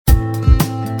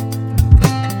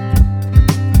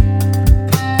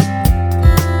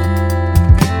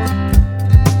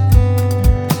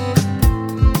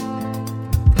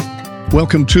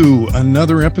Welcome to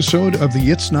another episode of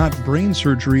the It's Not Brain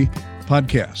Surgery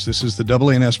podcast. This is the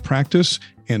AANS Practice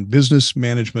and Business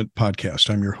Management podcast.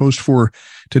 I'm your host for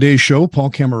today's show, Paul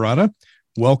Camerata.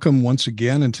 Welcome once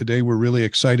again. And today we're really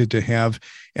excited to have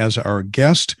as our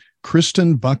guest,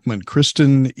 Kristen Buchman.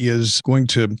 Kristen is going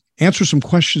to answer some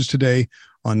questions today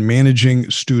on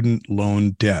managing student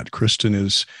loan debt. Kristen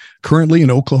is currently in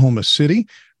Oklahoma City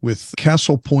with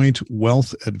Castle Point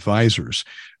Wealth Advisors.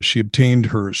 She obtained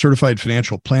her Certified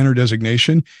Financial Planner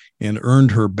designation and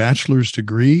earned her bachelor's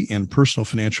degree in personal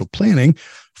financial planning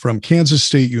from Kansas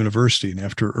State University. And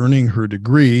after earning her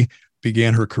degree,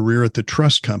 began her career at the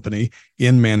Trust Company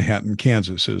in Manhattan,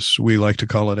 Kansas, as we like to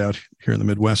call it out here in the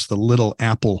Midwest, the Little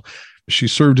Apple. She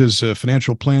served as a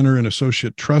financial planner and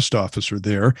associate trust officer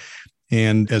there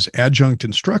and as adjunct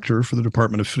instructor for the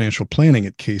Department of Financial Planning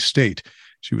at K-State.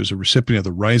 She was a recipient of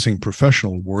the Rising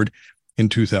Professional Award in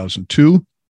 2002.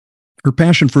 Her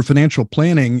passion for financial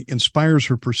planning inspires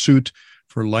her pursuit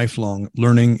for lifelong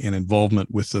learning and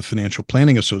involvement with the Financial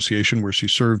Planning Association, where she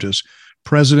served as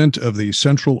president of the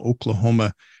Central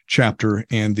Oklahoma chapter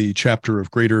and the chapter of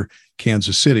Greater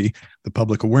Kansas City, the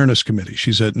Public Awareness Committee.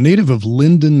 She's a native of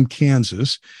Linden,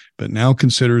 Kansas, but now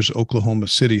considers Oklahoma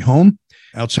City home.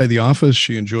 Outside the office,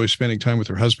 she enjoys spending time with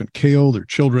her husband, Cale, their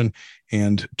children,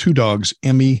 and two dogs,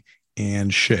 Emmy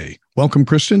and Shay. Welcome,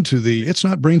 Kristen, to the It's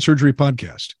Not Brain Surgery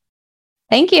podcast.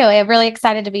 Thank you. I'm really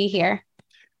excited to be here.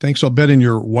 Thanks. I'll bet in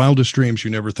your wildest dreams,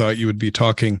 you never thought you would be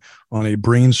talking on a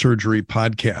brain surgery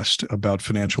podcast about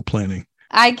financial planning.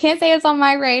 I can't say it's on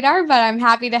my radar, but I'm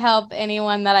happy to help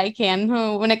anyone that I can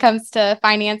when it comes to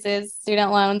finances,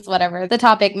 student loans, whatever the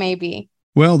topic may be.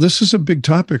 Well, this is a big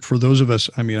topic for those of us.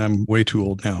 I mean, I'm way too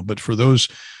old now, but for those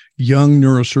young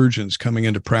neurosurgeons coming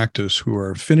into practice who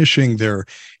are finishing their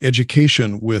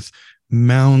education with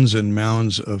mounds and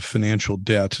mounds of financial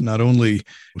debt, not only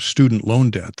student loan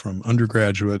debt from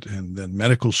undergraduate and then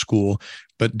medical school,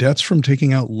 but debts from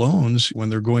taking out loans when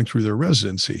they're going through their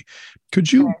residency.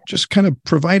 Could you just kind of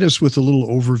provide us with a little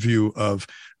overview of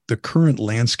the current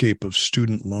landscape of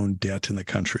student loan debt in the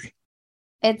country?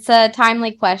 It's a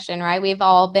timely question, right? We've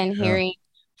all been hearing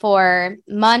for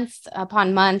months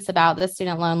upon months about the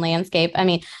student loan landscape. I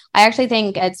mean, I actually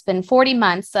think it's been 40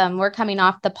 months. We're coming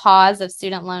off the pause of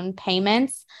student loan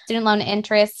payments. Student loan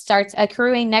interest starts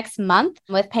accruing next month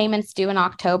with payments due in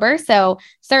October. So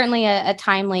certainly a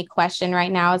timely question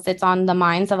right now, as it's on the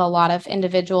minds of a lot of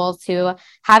individuals who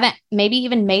haven't maybe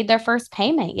even made their first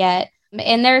payment yet.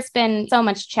 And there's been so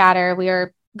much chatter. We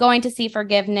are going to see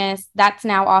forgiveness. That's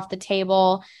now off the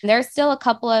table. There's still a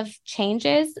couple of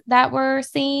changes that we're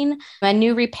seeing. A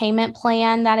new repayment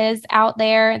plan that is out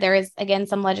there. There is, again,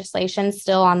 some legislation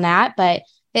still on that, but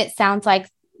it sounds like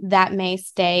that may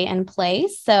stay in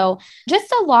place. So just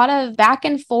a lot of back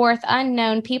and forth,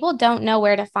 unknown. People don't know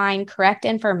where to find correct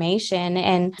information.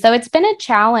 And so it's been a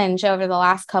challenge over the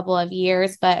last couple of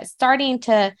years, but starting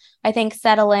to, I think,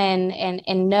 settle in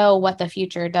and know what the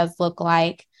future does look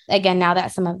like. Again, now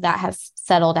that some of that has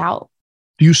settled out.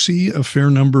 Do you see a fair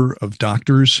number of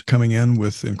doctors coming in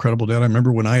with incredible debt? I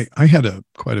remember when I had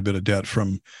quite a bit of debt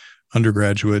from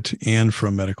undergraduate and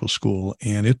from medical school,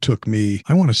 and it took me,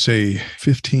 I want to say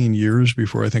 15 years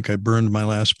before I think I burned my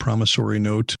last promissory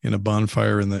note in a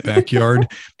bonfire in the backyard.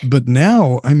 But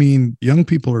now, I mean, young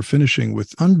people are finishing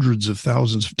with hundreds of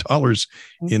thousands of dollars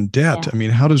in debt. Yeah. I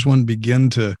mean, how does one begin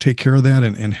to take care of that,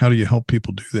 and how do you help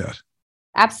people do that?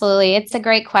 Absolutely. It's a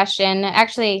great question.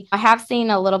 Actually, I have seen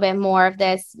a little bit more of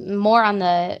this, more on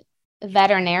the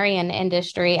veterinarian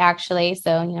industry, actually.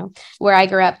 So, where I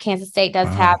grew up, Kansas State does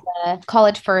have a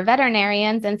college for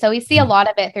veterinarians. And so we see a lot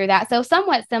of it through that. So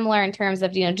somewhat similar in terms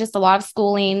of, just a lot of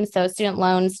schooling. So student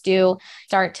loans do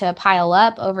start to pile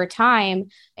up over time.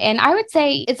 And I would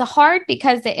say it's hard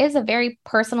because it is a very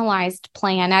personalized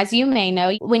plan. As you may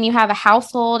know, when you have a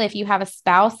household, if you have a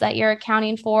spouse that you're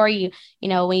accounting for, when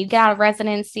you get out of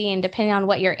residency and depending on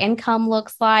what your income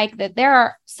looks like, that there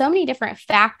are so many different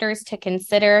factors to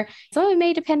consider. Some of it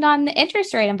may depend on the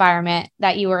interest rate environment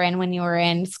that you were in when you were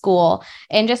in school,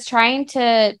 and just trying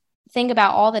to think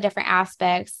about all the different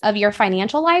aspects of your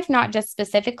financial life, not just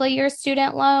specifically your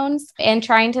student loans, and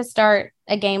trying to start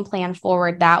a game plan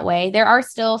forward that way. There are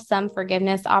still some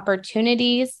forgiveness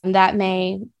opportunities that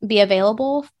may be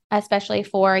available, especially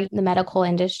for the medical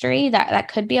industry. That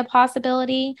could be a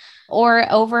possibility, or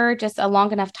over just a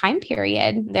long enough time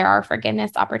period. There are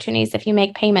forgiveness opportunities if you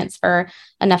make payments for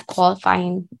enough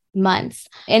qualifying months.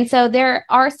 And so there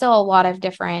are still a lot of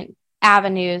different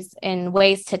avenues and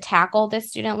ways to tackle this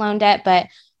student loan debt, but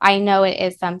I know it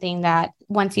is something that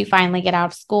once you finally get out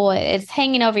of school, it's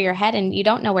hanging over your head and you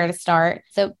don't know where to start.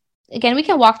 So again, we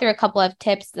can walk through a couple of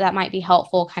tips that might be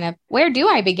helpful. Kind of, where do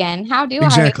I begin? How do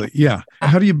Exactly. Yeah.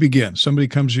 How do you begin? Somebody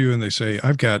comes to you and they say,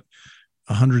 I've got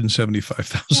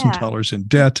 $175,000 in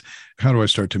debt. How do I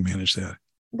start to manage that?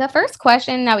 The first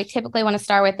question that we typically want to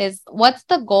start with is, what's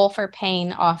the goal for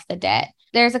paying off the debt?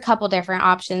 There's a couple different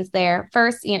options there.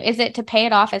 First, is it to pay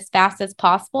it off as fast as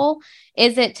possible?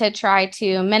 Is it to try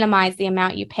to minimize the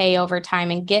amount you pay over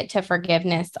time and get to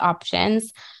forgiveness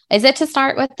options? Is it to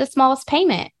start with the smallest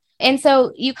payment? And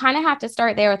so you kind of have to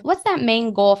start there with, what's that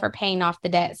main goal for paying off the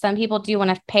debt? Some people do want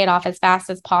to pay it off as fast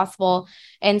as possible.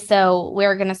 And so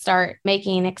we're going to start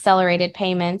making accelerated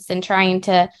payments and trying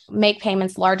to make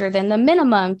payments larger than the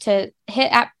minimum to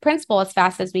hit at principal as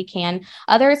fast as we can.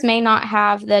 Others may not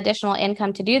have the additional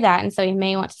income to do that. And so you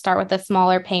may want to start with a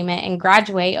smaller payment and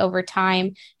graduate over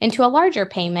time into a larger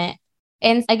payment.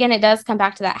 And again, it does come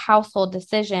back to that household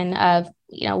decision of,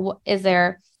 is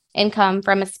there income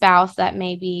from a spouse that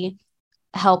may be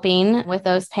helping with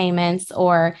those payments,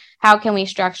 or how can we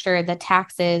structure the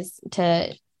taxes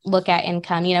to look at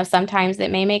income? Sometimes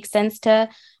it may make sense to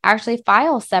actually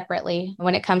file separately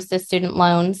when it comes to student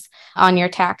loans on your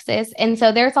taxes. And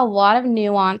so there's a lot of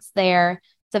nuance there.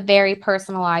 It's a very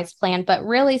personalized plan, but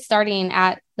really starting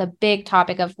at the big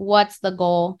topic of what's the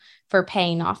goal for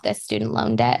paying off this student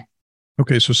loan debt.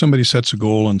 Okay. So somebody sets a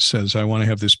goal and says, I want to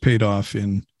have this paid off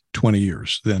in 20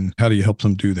 years. Then how do you help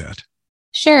them do that?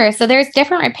 Sure. So there's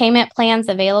different repayment plans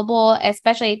available,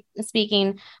 especially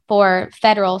speaking for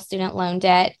federal student loan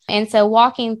debt. And so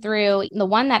walking through, the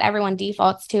one that everyone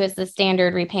defaults to is the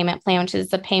standard repayment plan, which is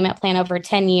the payment plan over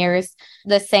 10 years,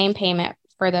 the same payment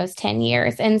for those 10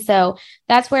 years. And so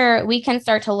that's where we can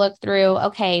start to look through,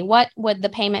 okay, what would the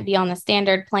payment be on the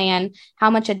standard plan? How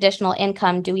much additional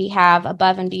income do we have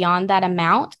above and beyond that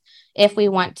amount if we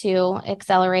want to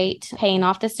accelerate paying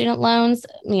off the student loans,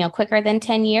 quicker than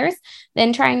 10 years?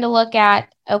 Then trying to look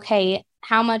at, okay,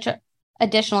 how much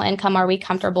additional income are we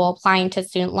comfortable applying to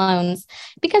student loans?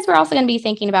 Because we're also going to be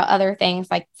thinking about other things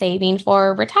like saving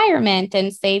for retirement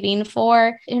and saving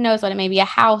for, who knows what it may be, a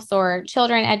house or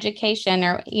children education,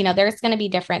 or, there's going to be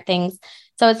different things.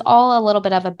 So it's all a little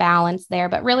bit of a balance there,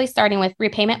 but really starting with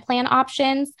repayment plan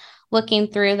options, looking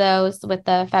through those with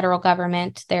the federal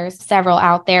government. There's several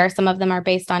out there. Some of them are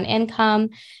based on income,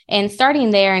 and starting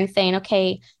there and saying,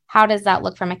 okay, how does that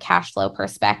look from a cash flow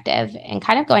perspective? And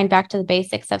kind of going back to the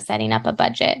basics of setting up a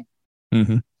budget.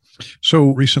 Mm-hmm.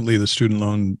 So recently, the student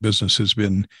loan business has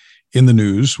been in the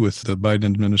news with the Biden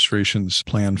administration's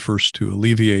plan first to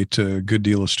alleviate a good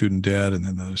deal of student debt, and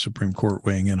then the Supreme Court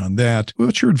weighing in on that.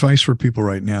 What's your advice for people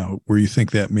right now where you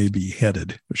think that may be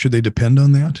headed? Should they depend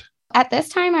on that? At this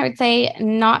time, I would say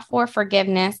not for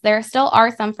forgiveness. There still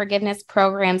are some forgiveness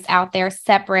programs out there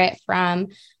separate from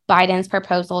Biden's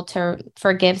proposal to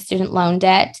forgive student loan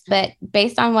debt. But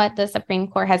based on what the Supreme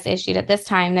Court has issued at this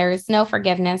time, there is no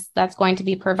forgiveness that's going to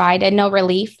be provided, no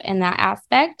relief in that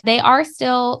aspect. They are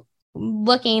still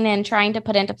looking and trying to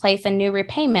put into place a new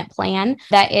repayment plan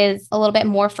that is a little bit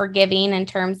more forgiving in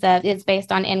terms of it's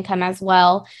based on income as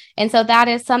well. And so that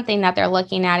is something that they're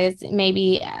looking at, is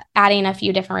maybe adding a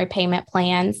few different repayment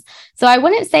plans. So I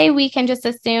wouldn't say we can just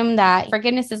assume that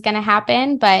forgiveness is going to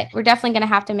happen, but we're definitely going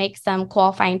to have to make some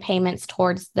qualifying payments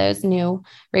towards those new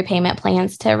repayment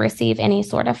plans to receive any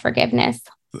sort of forgiveness.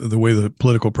 The way the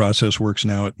political process works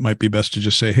now, it might be best to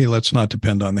just say, hey, let's not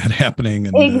depend on that happening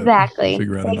and figure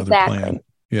out another plan.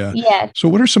 Yeah. Yes. So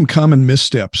what are some common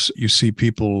missteps you see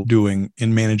people doing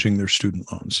in managing their student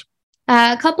loans?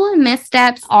 A couple of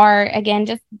missteps are, again,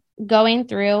 just going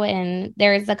through, and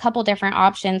there's a couple different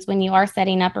options when you are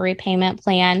setting up a repayment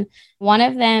plan. One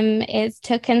of them is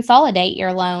to consolidate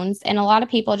your loans. And a lot of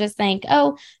people just think,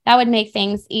 oh, that would make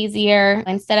things easier.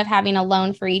 Instead of having a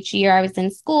loan for each year I was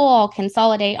in school, I'll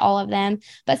consolidate all of them.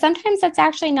 But sometimes that's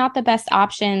actually not the best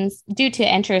options due to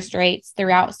interest rates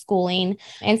throughout schooling.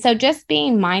 And so just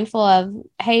being mindful of,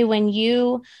 hey, when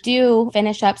you do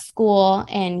finish up school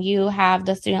and you have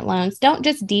the student loans, don't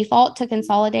just default to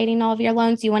consolidating all of your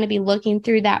loans. You want to be looking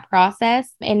through that process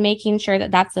and making sure that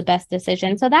that's the best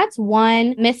decision. So that's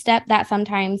one misstep that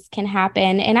sometimes can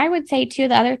happen. And I would say too,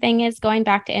 the other thing is, going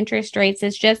back to interest rates,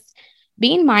 is just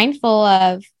being mindful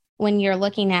of when you're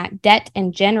looking at debt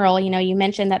in general. You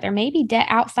mentioned that there may be debt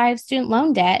outside of student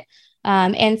loan debt.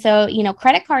 And so,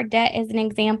 credit card debt is an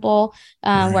example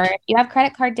where if you have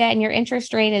credit card debt and your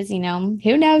interest rate is,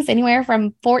 who knows, anywhere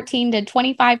from 14 to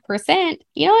 25%,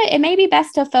 it may be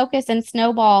best to focus and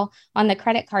snowball on the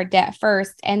credit card debt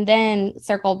first, and then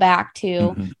circle back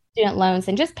to student loans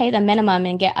and just pay the minimum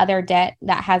and get other debt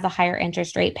that has a higher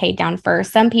interest rate paid down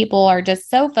first. Some people are just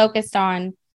so focused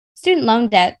on student loan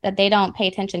debt that they don't pay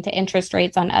attention to interest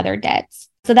rates on other debts.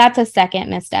 So that's a second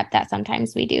misstep that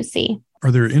sometimes we do see. Are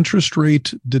there interest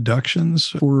rate deductions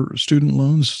for student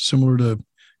loans similar to,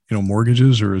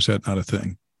 mortgages, or is that not a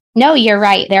thing? No, you're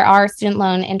right. There are student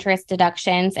loan interest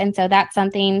deductions. And so that's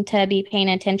something to be paying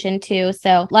attention to.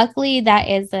 So luckily, that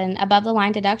is an above the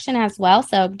line deduction as well.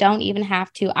 So don't even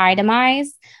have to itemize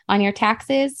on your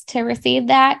taxes to receive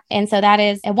that. And so that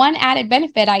is one added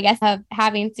benefit, I guess, of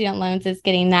having student loans is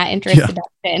getting that interest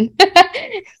deduction.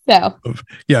 So,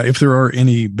 yeah, if there are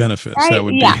any benefits, right? That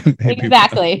would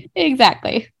be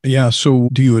exactly. Yeah. So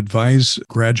do you advise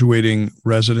graduating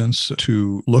residents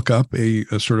to look up a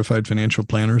certified financial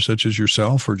planner such as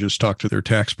yourself, or just talk to their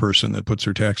tax person that puts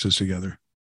their taxes together?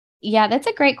 Yeah, that's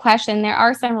a great question. There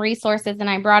are some resources, and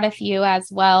I brought a few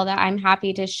as well that I'm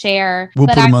happy to share. We'll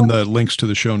put them on the links to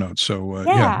the show notes. So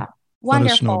wonderful. Let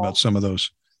us know about some of those.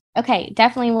 Okay,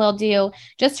 definitely will do.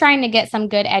 Just trying to get some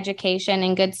good education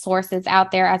and good sources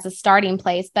out there as a starting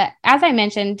place. But as I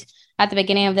mentioned at the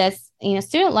beginning of this,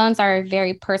 student loans are a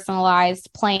very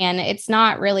personalized plan. It's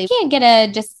not really, you can't get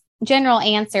a just general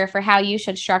answer for how you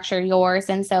should structure yours.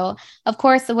 And so, of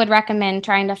course, I would recommend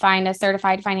trying to find a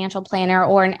certified financial planner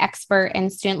or an expert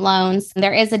in student loans.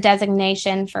 There is a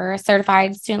designation for a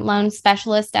certified student loan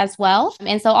specialist as well.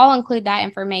 And so I'll include that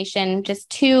information, just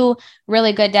 2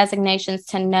 really good designations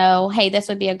to know, hey, this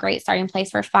would be a great starting place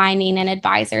for finding an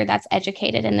advisor that's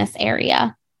educated in this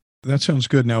area. That sounds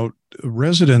good. Now,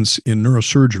 residents in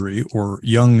neurosurgery or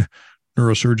young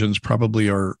neurosurgeons probably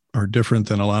are different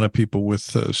than a lot of people with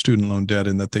student loan debt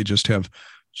in that they just have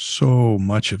so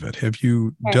much of it. Have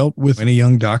you dealt with any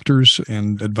young doctors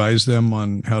and advised them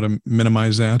on how to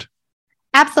minimize that?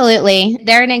 Absolutely.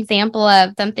 They're an example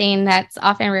of something that's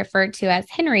often referred to as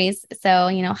Henry's. So,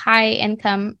 high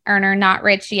income earner, not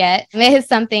rich yet. It is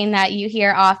something that you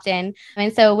hear often.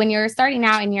 And so when you're starting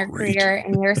out in your career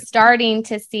and you're starting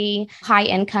to see high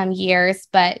income years,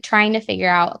 but trying to figure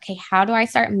out, okay, how do I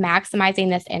start maximizing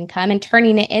this income and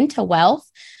turning it into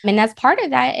wealth? And as part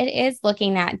of that, it is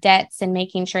looking at debts and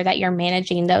making sure that you're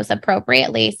managing those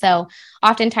appropriately. So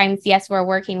oftentimes, yes, we're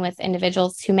working with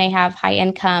individuals who may have high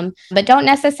income, but don't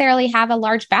necessarily have a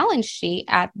large balance sheet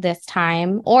at this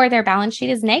time, or their balance sheet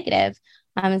is negative.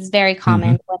 It's very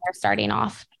common when they're starting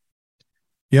off.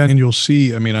 Yeah. And you'll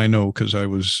see, I know because I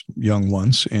was young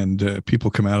once, and people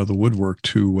come out of the woodwork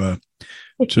to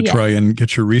try and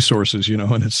get your resources,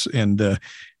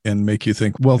 and make you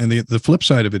think, well, and the flip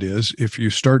side of it is, if you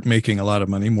start making a lot of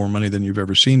money, more money than you've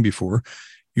ever seen before,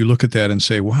 you look at that and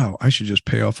say, wow, I should just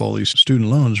pay off all these student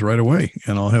loans right away,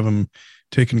 and I'll have them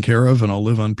taken care of, and I'll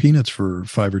live on peanuts for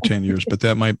 5 or 10 years. But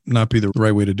that might not be the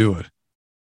right way to do it.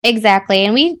 Exactly.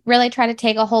 And we really try to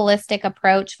take a holistic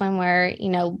approach when we're,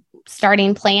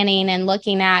 starting planning and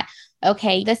looking at,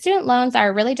 okay, the student loans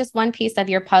are really just one piece of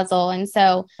your puzzle. And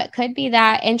so it could be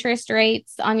that interest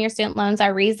rates on your student loans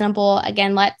are reasonable.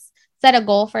 Again, let's set a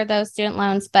goal for those student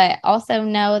loans, but also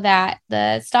know that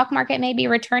the stock market may be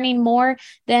returning more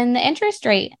than the interest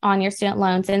rate on your student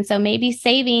loans. And so maybe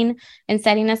saving and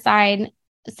setting aside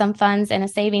some funds in a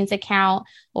savings account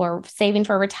or saving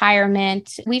for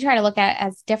retirement, we try to look at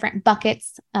as different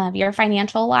buckets of your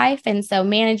financial life. And so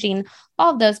managing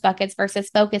all of those buckets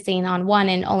versus focusing on one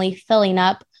and only filling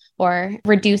up or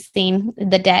reducing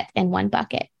the debt in one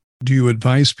bucket. Do you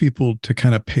advise people to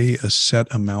kind of pay a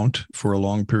set amount for a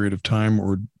long period of time,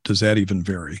 or does that even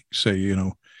vary? Say,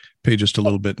 pay just a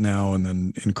little bit now and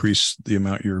then increase the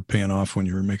amount you're paying off when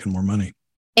you're making more money?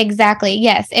 Exactly.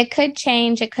 Yes, it could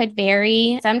change. It could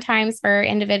vary. Sometimes for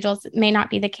individuals, it may not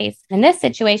be the case in this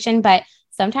situation, but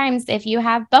sometimes if you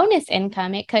have bonus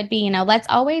income, it could be, let's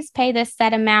always pay this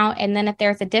set amount. And then if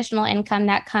there's additional income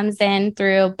that comes in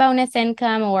through bonus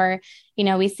income, or,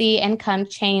 we see income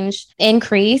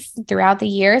increase throughout the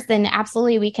years, then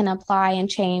absolutely we can apply and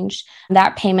change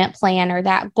that payment plan or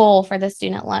that goal for the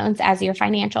student loans as your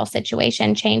financial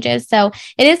situation changes. So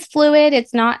it is fluid.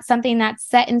 It's not something that's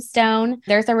set in stone.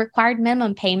 There's a required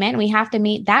minimum payment. We have to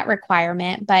meet that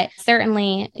requirement, but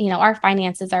certainly, our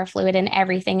finances are fluid and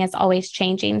everything is always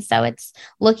changing. So it's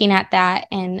looking at that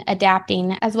and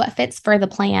adapting as what fits for the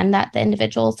plan that the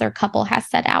individuals or couple has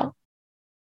set out.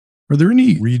 Are there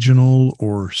any regional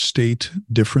or state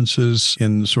differences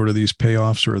in sort of these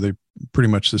payoffs, or are they pretty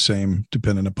much the same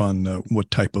depending upon what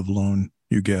type of loan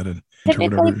you get?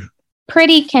 Typically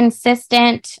pretty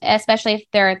consistent, especially if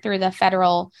they're through the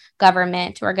federal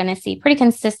government. We're going to see pretty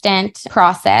consistent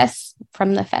process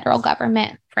from the federal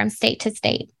government from state to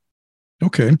state.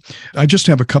 Okay. I just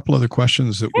have a couple other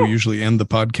questions that we usually end the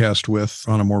podcast with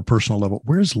on a more personal level.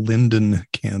 Where's Linden,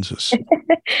 Kansas?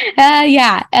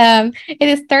 It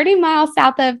is 30 miles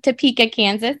south of Topeka,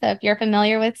 Kansas. So if you're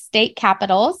familiar with state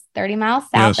capitals, 30 miles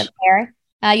south of there,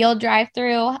 you'll drive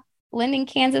through Linden,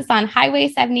 Kansas on Highway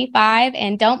 75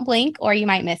 and don't blink or you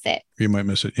might miss it. You might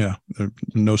miss it. Yeah.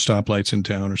 No stoplights in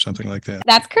town or something like that.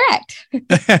 That's correct.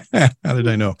 How did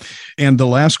I know? And the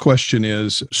last question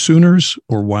is Sooners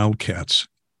or Wildcats?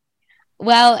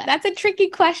 Well, that's a tricky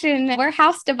question. We're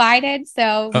house divided.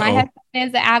 So my husband is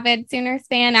an avid Sooners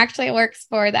fan, actually works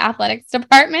for the athletics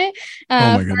department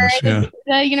the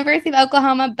University of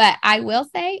Oklahoma. But I will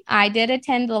say I did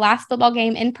attend the last football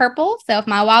game in purple. So if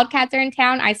my Wildcats are in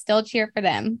town, I still cheer for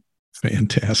them.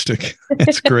 Fantastic.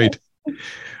 That's great.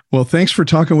 Well, thanks for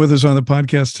talking with us on the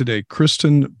podcast today.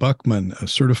 Kristen Buchman, a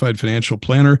certified financial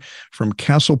planner from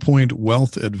Castle Point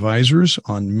Wealth Advisors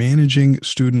on managing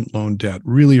student loan debt.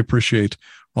 Really appreciate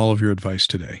all of your advice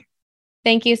today.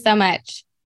 Thank you so much.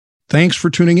 Thanks for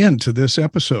tuning in to this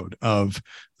episode of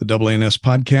the AANS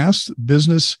podcast,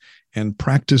 Business and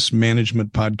Practice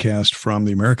Management podcast from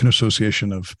the American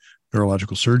Association of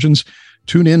Neurological Surgeons.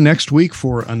 Tune in next week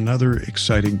for another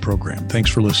exciting program. Thanks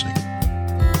for listening.